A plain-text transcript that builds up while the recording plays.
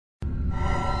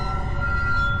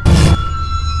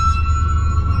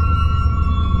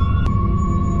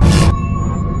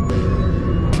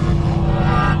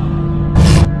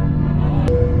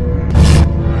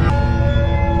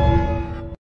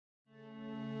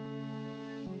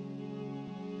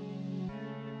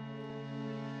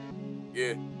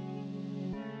Yeah.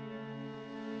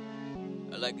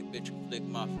 I like a bitch who flick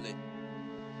my flick.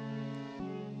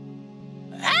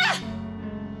 Ah!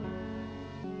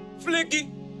 Flicky.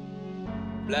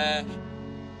 Flash.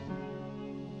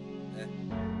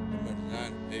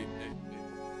 Hey.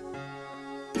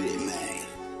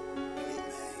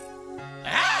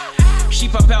 Ah! She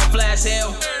pop out flash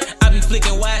hell. I be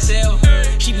flicking YSL.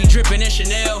 She be dripping in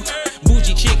Chanel.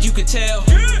 Bougie chick, you can tell.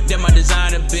 That my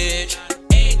designer bitch.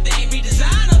 Everything be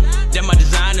designer. That my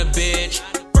designer bitch.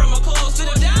 From her clothes to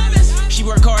the diamonds. She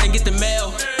work hard and get the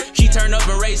mail. She turn up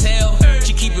and raise hell.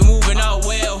 She keep it moving all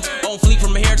well. On fleek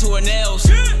from her hair to her nails.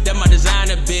 That my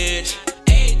designer bitch.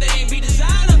 Everything be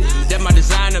designer. That my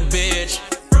designer bitch.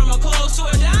 From her clothes to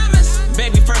her diamonds.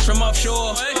 Baby fresh from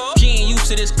offshore. She ain't used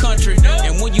to this country.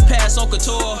 And when you pass on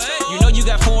couture, you know you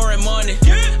got foreign money.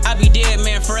 I be dead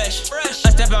man fresh. I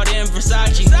step out in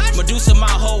Versace. Medusa my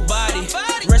whole body.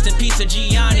 Rest in peace to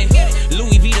Gianni.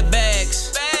 Louis V the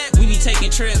bags. We be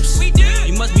taking trips.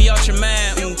 You must be out your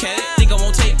mind, okay? Think I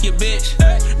won't take your bitch.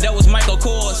 That was Michael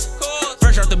Kors.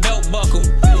 Fresh off the belt buckle.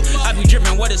 I be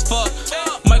dripping wet as fuck.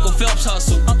 Michael Phelps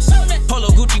hustle. Polo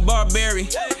Gucci Burberry.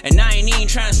 And I ain't even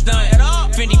trying to stunt.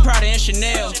 Fendi, Prada, and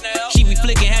Chanel. She be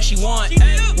flicking how she want.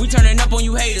 We turning up on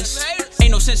you haters.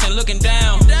 Ain't no sense in looking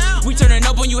down. We turning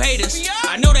up on you haters.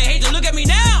 I know they hate to look at me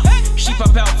now. She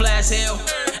pop out flash hell.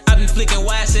 I be flicking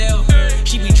YSL.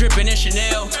 She be dripping in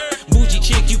Chanel. Bougie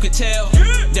chick, you can tell.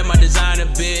 That my designer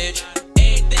bitch.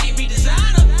 Everything be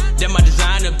designer. That my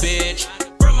designer bitch.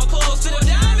 From her clothes to the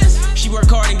diamonds. She work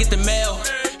hard and get the mail.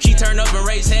 She turn up and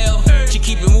raise hell. She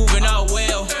keep it moving all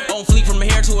well. On fleek from her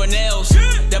hair to her nails.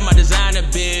 That my designer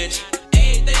bitch.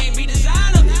 Everything be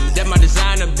designer. That my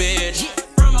designer bitch.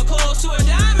 From her clothes to her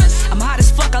diamonds. I'm hot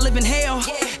as fuck, I live in hell.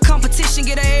 Competition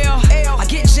get a L. I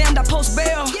get jammed, I post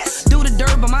bail. Do the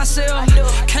dirt by myself.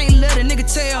 Can't let a nigga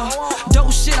tell.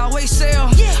 Dope shit, I always sell.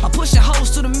 I'm pushing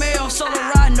hoes to the mail. Solo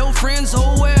ride, no friends,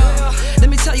 oh well. Let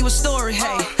me tell you a story,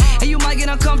 hey. And you might get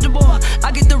uncomfortable.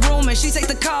 I get the room and she take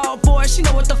the call, boy. She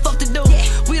know what the fuck to do.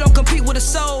 We don't compete with a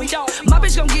soul. My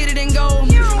bitch gon' get it and go.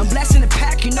 I'm blasting the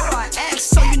pack, you know I act,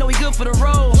 so you know we good for the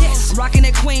road. I'm rocking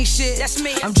that queen shit. That's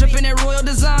me. I'm dripping that royal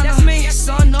designer. That's me.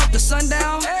 Sun up to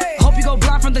sundown. Hope you go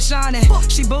blind from the shining.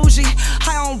 She bougie,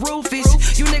 high on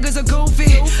roofies. You niggas are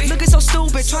goofy. Looking so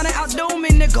stupid, trying to outdo me,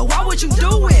 nigga. Why would you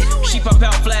do it? She pop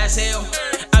out flash hell.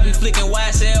 I be flicking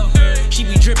YSL. She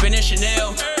be dripping in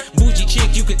Chanel. Bougie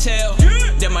chick, you can tell.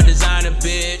 That my designer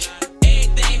bitch.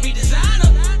 Everything be designer.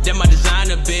 That my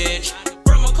designer bitch.